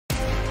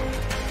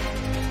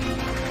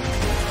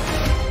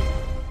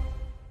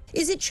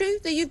Is it true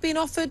that you've been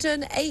offered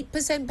an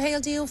 8% pay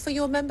deal for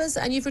your members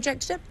and you've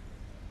rejected it?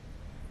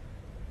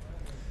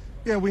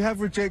 Yeah, we have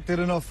rejected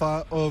an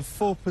offer of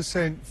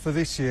 4% for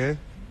this year,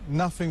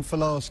 nothing for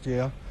last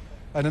year,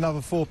 and another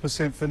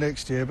 4% for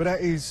next year. But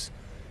that is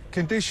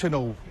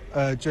conditional,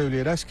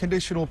 Julia. That's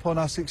conditional upon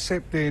us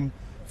accepting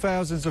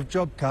thousands of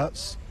job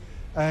cuts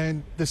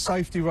and the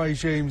safety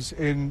regimes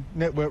in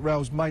Network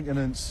Rail's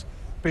maintenance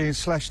being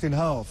slashed in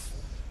half.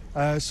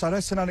 So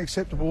that's an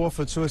unacceptable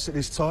offer to us at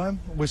this time.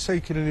 We're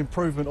seeking an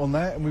improvement on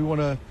that, and we want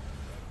to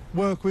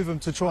work with them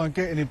to try and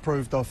get an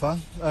improved offer.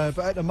 But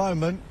at the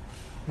moment,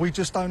 we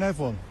just don't have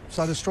one.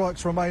 So the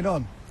strikes remain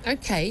on.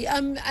 OK,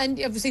 and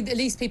obviously at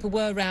least people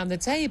were around the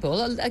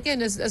table.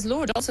 Again, as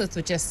Laura Dodsworth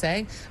was just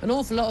saying, an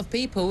awful lot of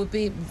people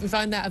would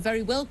find that a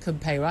very welcome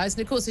pay rise.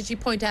 And of course, as you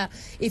point out,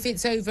 if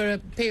it's over a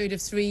period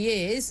of 3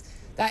 years,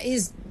 that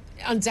is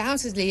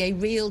undoubtedly a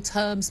real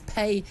terms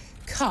pay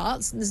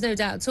cut. There's no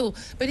doubt at all.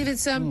 But if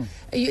it's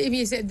if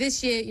you said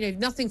this year, you know,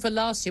 nothing for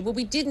last year. Well,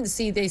 we didn't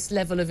see this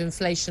level of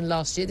inflation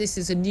last year. This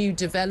is a new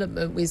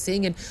development we're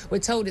seeing, and we're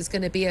told it's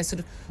going to be a sort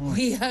of,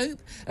 we hope,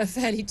 a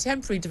fairly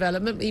temporary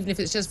development, even if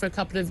it's just for a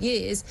couple of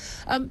years.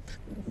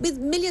 With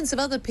millions of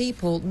other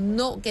people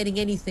not getting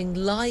anything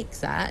like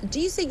that, do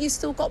you think you've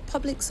still got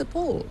public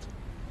support?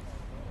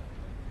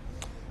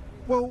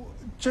 Well,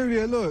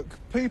 Julia, look,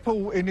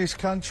 people in this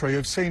country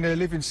have seen their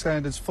living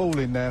standards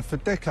falling now for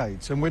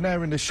decades, and we're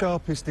now in the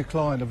sharpest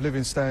decline of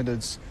living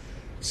standards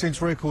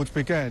since records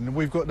began. And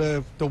we've got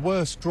the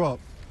worst drop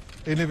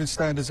in living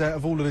standards out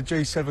of all of the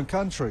G7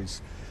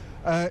 countries.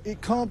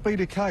 It can't be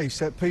the case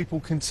that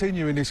people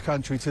continue in this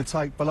country to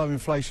take below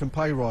inflation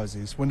pay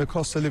rises when the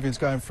cost of living is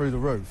going through the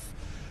roof,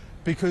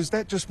 because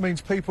that just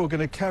means people are going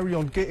to carry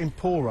on getting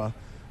poorer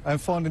and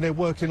finding their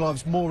working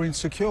lives more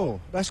insecure.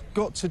 That's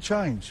got to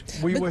change.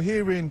 We were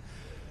hearing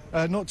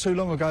not too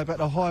long ago about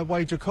the high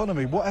wage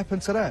economy. What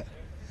happened to that?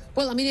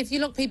 Well, I mean, if you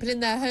lock people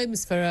in their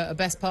homes for a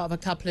best part of a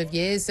couple of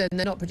years and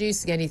they're not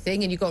producing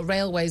anything, and you've got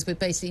railways with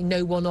basically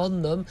no one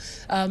on them,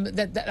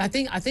 I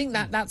think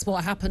that's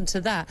what happened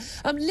to that.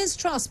 Liz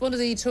Truss, one of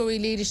the Tory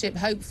leadership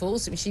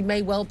hopefuls, she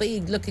may well be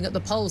looking at the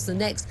polls, the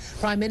next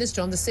Prime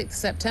Minister on the 6th of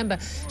September.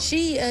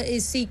 She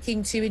is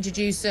seeking to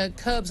introduce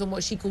curbs on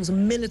what she calls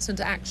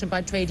militant action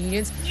by trade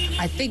unions.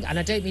 I think, and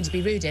I don't mean to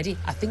be rude, Eddie,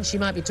 I think she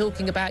might be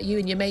talking about you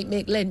and your mate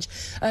Mick Lynch.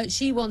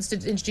 She wants to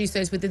introduce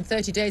those within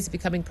 30 days of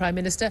becoming Prime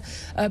Minister.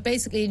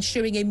 Basically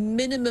ensuring a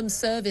minimum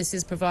service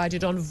is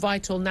provided on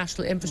vital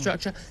national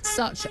infrastructure,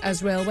 such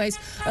as railways.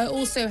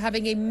 Also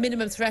having a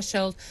minimum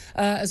threshold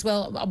as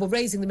well,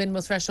 raising the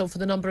minimum threshold for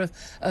the number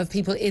of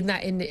people in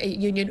that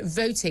union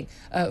voting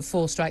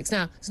for strikes.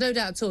 Now, there's no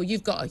doubt at all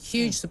you've got a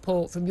huge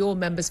support from your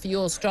members for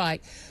your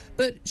strike.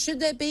 But should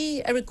there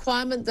be a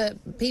requirement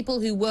that people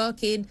who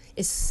work in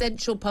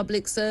essential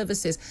public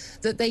services,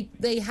 that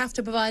they have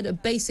to provide a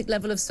basic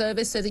level of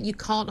service so that you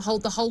can't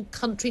hold the whole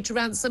country to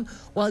ransom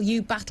while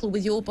you battle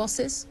with your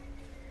bosses?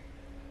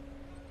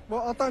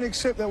 Well, I don't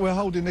accept that we're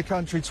holding the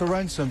country to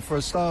ransom for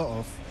a start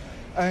off.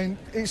 And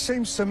it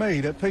seems to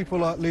me that people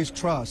like Liz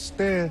Truss,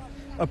 their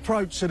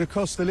approach to the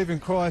cost of living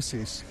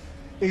crisis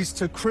is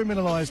to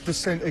criminalise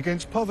dissent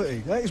against poverty.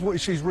 That is what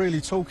she's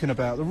really talking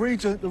about. The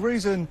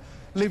reason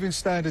living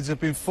standards have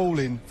been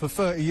falling for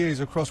 30 years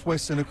across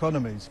Western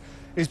economies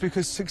is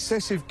because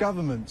successive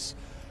governments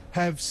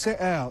have set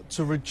out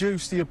to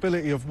reduce the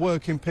ability of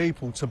working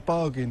people to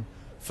bargain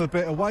for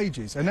better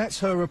wages. And that's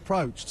her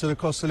approach to the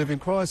cost of living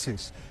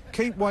crisis.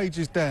 Keep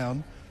wages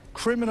down,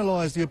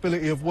 criminalise the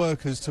ability of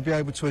workers to be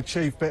able to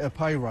achieve better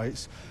pay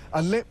rates,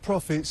 and let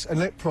profits and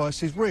let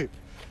prices rip.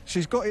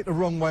 She's got it the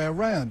wrong way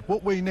around.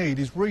 What we need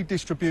is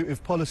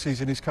redistributive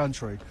policies in this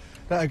country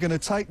that are going to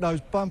take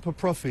those bumper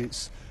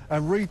profits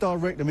and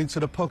redirect them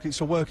into the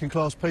pockets of working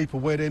class people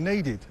where they're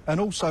needed. And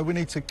also we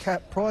need to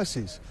cap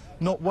prices,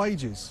 not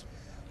wages.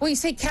 Well, you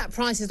say cap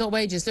prices, not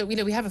wages. Look, you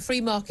know, we have a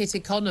free market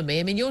economy.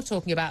 I mean, you're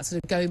talking about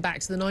sort of going back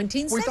to the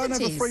 1970s. We don't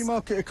have a free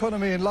market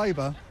economy in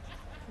Labour.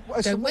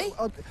 Don't we?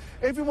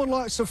 Everyone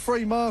likes a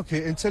free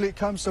market until it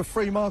comes to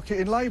free market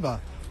in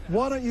Labour.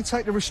 Why don't you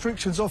take the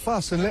restrictions off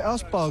us and let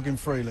us bargain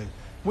freely?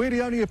 We're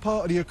the only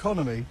part of the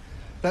economy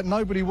that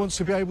nobody wants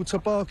to be able to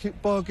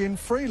bargain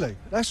freely.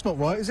 That's not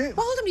right, is it?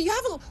 Well,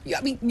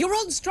 I mean, you're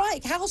on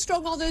strike. How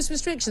strong are those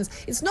restrictions?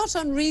 It's not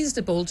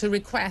unreasonable to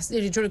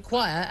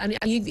require, and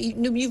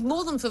you've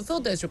more than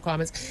fulfilled those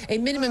requirements, a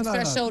minimum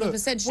threshold of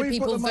essentially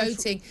people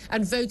voting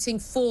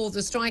for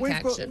the strike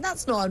action.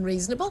 That's not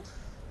unreasonable.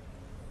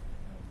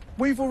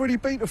 We've already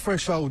beat the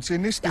thresholds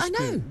in this dispute.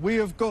 I know. We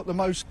have got the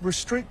most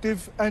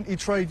restrictive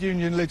anti-trade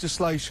union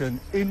legislation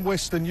in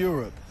Western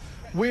Europe.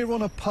 We're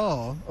on a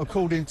par,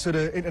 according to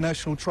the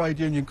International Trade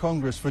Union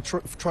Congress for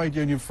Trade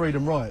Union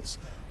Freedom Rights,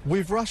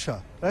 with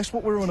Russia. That's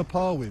what we're on a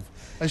par with.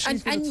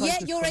 And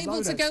yet you're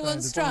able to go on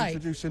strike.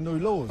 Introducing new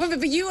laws.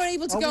 But you are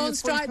able to go on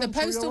strike. The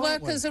postal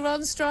workers are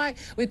on strike.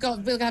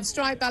 We'll have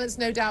strike ballots,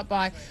 no doubt,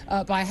 by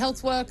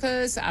health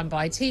workers and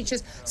by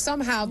teachers.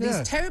 Somehow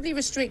these terribly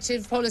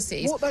restrictive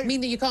policies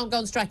mean that you can't go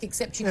on strike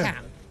except you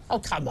can. Oh,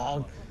 come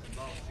on.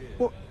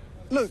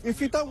 look,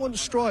 if you don't want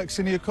strikes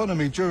in the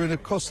economy during a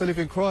cost of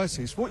living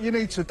crisis, what you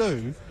need to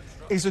do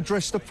is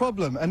address the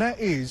problem, and that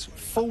is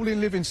falling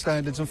living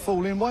standards and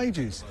falling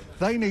wages.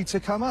 They need to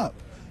come up.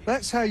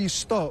 That's how you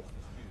stop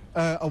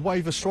a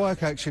wave of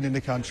strike action in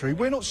the country.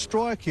 We're not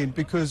striking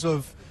because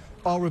of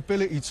our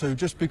ability to,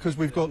 just because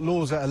we've got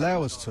laws that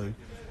allow us to.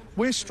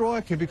 We're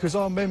striking because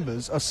our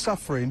members are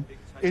suffering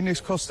in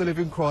this cost of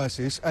living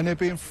crisis and they're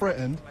being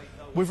threatened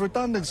with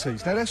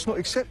redundancies. Now, that's not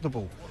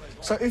acceptable.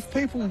 So if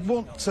people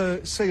want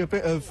to see a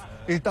bit of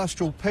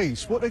industrial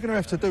peace, what they're going to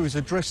have to do is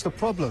address the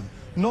problem,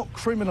 not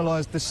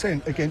criminalise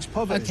dissent against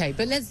poverty. OK,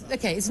 but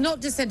it's not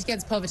dissent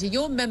against poverty.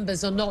 Your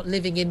members are not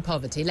living in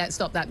poverty. Let's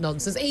stop that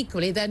nonsense.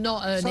 Equally, they're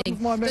not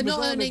earning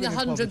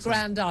 100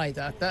 grand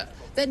either. But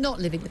they're not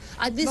living.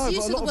 This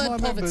use of the word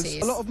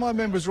poverty. A lot of my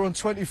members are on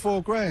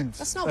 24 grand.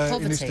 That's not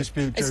poverty. In this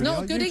dispute, it's Julia.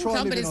 not good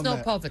income, but it's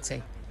not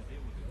poverty.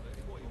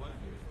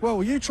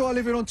 Well, you try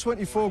living on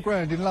 24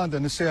 grand in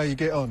London and see how you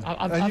get on.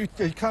 And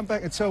you come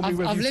back and tell me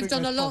whether I've you lived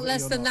think on a lot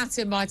less than not. that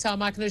in my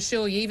time, I can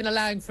assure you, even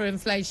allowing for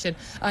inflation.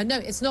 No,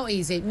 it's not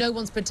easy. No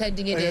one's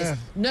pretending it is.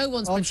 No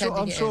one's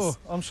pretending it is.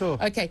 I'm sure.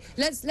 OK,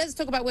 let's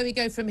talk about where we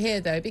go from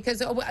here, though,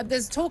 because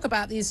there's talk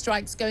about these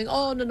strikes going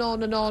on and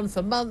on and on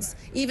for months,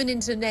 even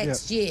into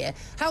next year.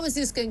 How is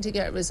this going to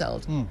get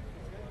resolved?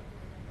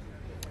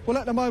 Well,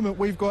 at the moment,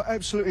 we've got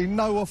absolutely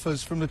no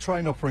offers from the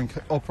train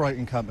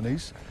operating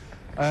companies.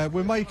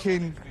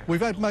 We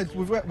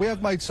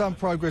have made some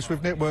progress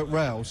with Network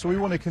Rail, so we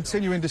want to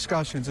continue in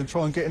discussions and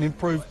try and get an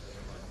improved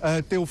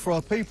deal for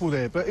our people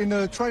there. But in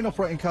the train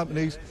operating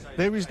companies,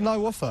 there is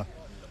no offer.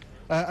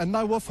 And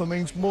no offer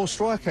means more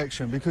strike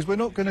action, because we're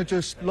not going to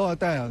just lie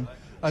down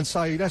and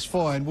say, that's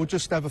fine, we'll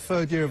just have a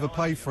third year of a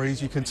pay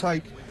freeze, you can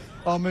take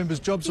our members'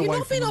 jobs away from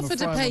them. You've not been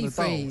offered a pay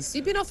freeze.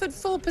 You've been offered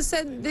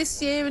 4%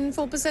 this year and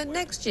 4%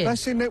 next year.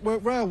 That's in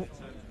Network Rail.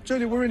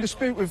 Julia, we're in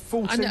dispute with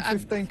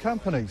 15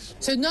 companies.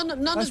 So none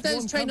of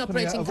those train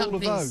operating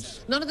companies,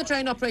 none of the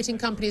train operating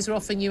companies are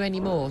offering you any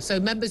more. So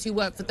members who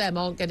work for them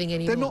aren't getting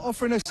any more. They're not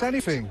offering us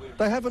anything.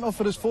 They haven't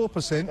offered us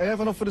 4%. They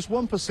haven't offered us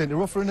 1%.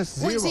 They're offering us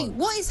 0.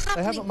 What is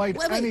happening? They haven't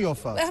made any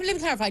offer. Let me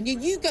clarify.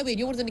 You go in.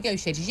 You're one of the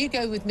negotiators. You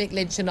go with Mick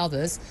Lynch and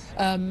others.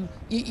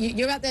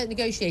 You're at the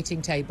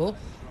negotiating table.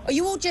 Are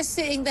you all just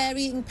sitting there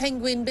eating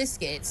penguin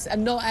biscuits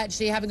and not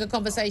actually having a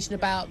conversation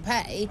about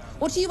pay?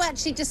 What are you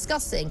actually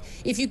discussing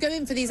if you go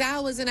in for these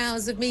hours and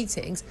hours of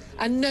meetings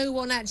and no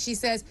one actually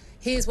says,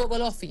 here's what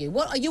we'll offer you?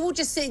 What, are you all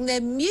just sitting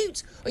there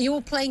mute? Are you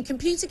all playing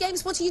computer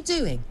games? What are you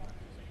doing?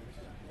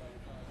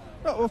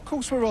 No, of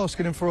course we're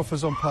asking them for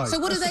offers on pay. So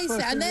what do they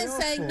say? And they're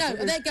saying no.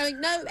 And they're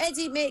going, no,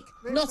 Eddie, Mick,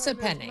 not a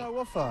penny. No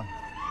offer.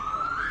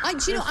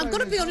 Do you know, I've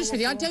got to be honest with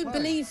you, I don't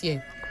believe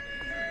you.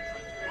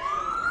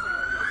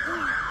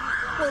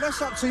 Well,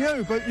 that's up to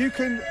you, but you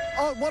can...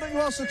 why don't you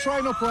ask the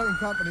train operating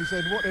companies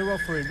then what they're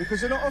offering?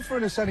 Because they're not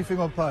offering us anything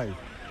on pay.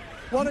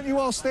 Why don't you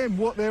ask them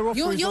what they're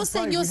offering? You're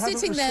saying you're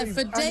sitting there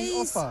for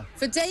days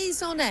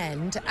on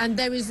end, and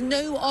there is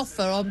no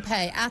offer on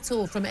pay at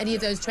all from any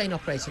of those train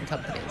operating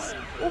companies.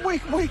 Well,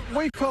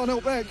 we can't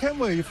help that, can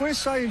we? If we're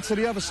saying to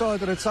the other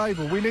side of the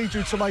table, we need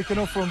you to make an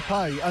offer on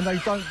pay, and they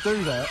don't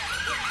do that,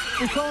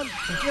 we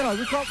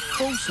can't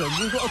force them.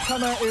 We've got to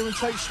come out here and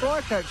take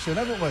strike action,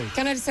 haven't we?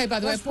 Can I just say, by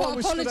the way,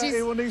 apologies. We're out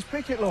here on these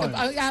picket lines.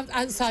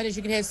 Outside, as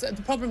you can hear,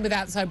 the problem with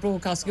outside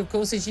broadcasting, of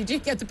course, is you do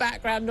get the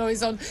background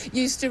noise on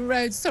Euston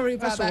Road. Sorry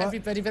about that,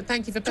 everybody, but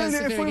thank you for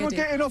persevering. If we were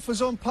getting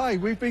offers on pay,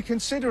 we'd be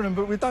considering them,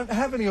 but we don't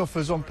have any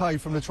offers on pay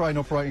from the train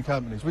operating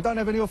companies. We don't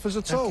have any offers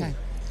at all.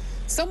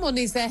 Someone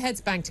needs their heads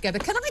banged together.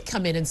 Can I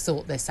come in and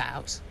sort this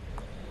out?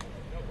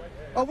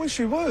 I wish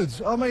you would.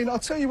 I mean, I'll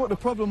tell you what the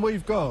problem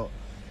we've got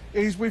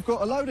is we've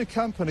got a load of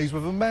companies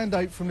with a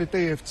mandate from the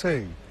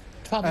DfT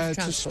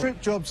to strip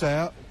jobs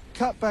out,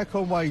 cut back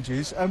on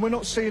wages, and we're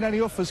not seeing any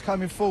offers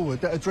coming forward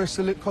that address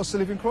the cost of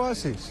living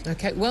crisis.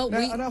 OK, well,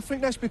 and I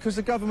think that's because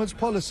the government's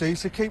policy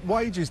is to keep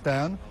wages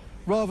down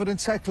rather than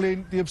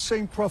tackling the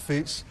obscene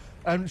profits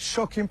and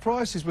shocking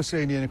prices we're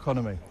seeing in the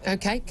economy.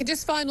 OK,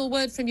 just final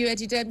word from you,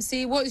 Eddie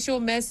Dempsey. What is your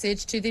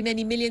message to the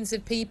many millions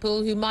of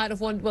people who might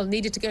have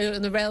needed to go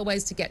on the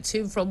railways to get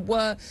to and from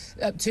work,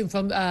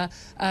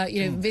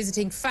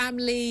 visiting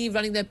family,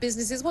 running their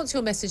businesses? What's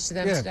your message to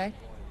them today?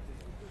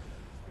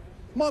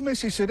 My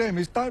message to them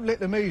is don't let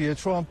the media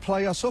try and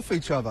play us off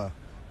each other.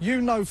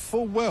 You know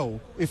full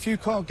well if you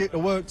can't get to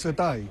work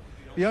today,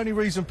 the only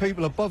reason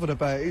people are bothered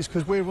about it is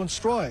because we're on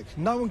strike.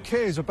 No one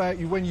cares about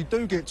you when you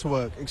do get to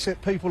work,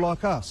 except people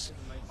like us.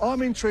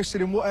 I'm interested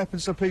in what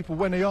happens to people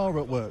when they are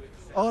at work.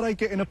 Are they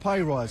getting a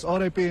pay rise? Are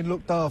they being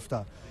looked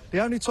after? The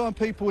only time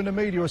people in the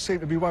media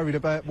seem to be worried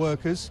about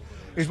workers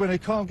is when they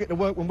can't get to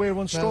work when we're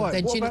on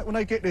strike. What about when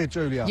they get there,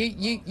 Julia?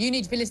 You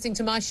need to be listening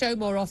to my show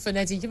more often,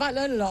 Eddie. You might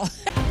learn a lot.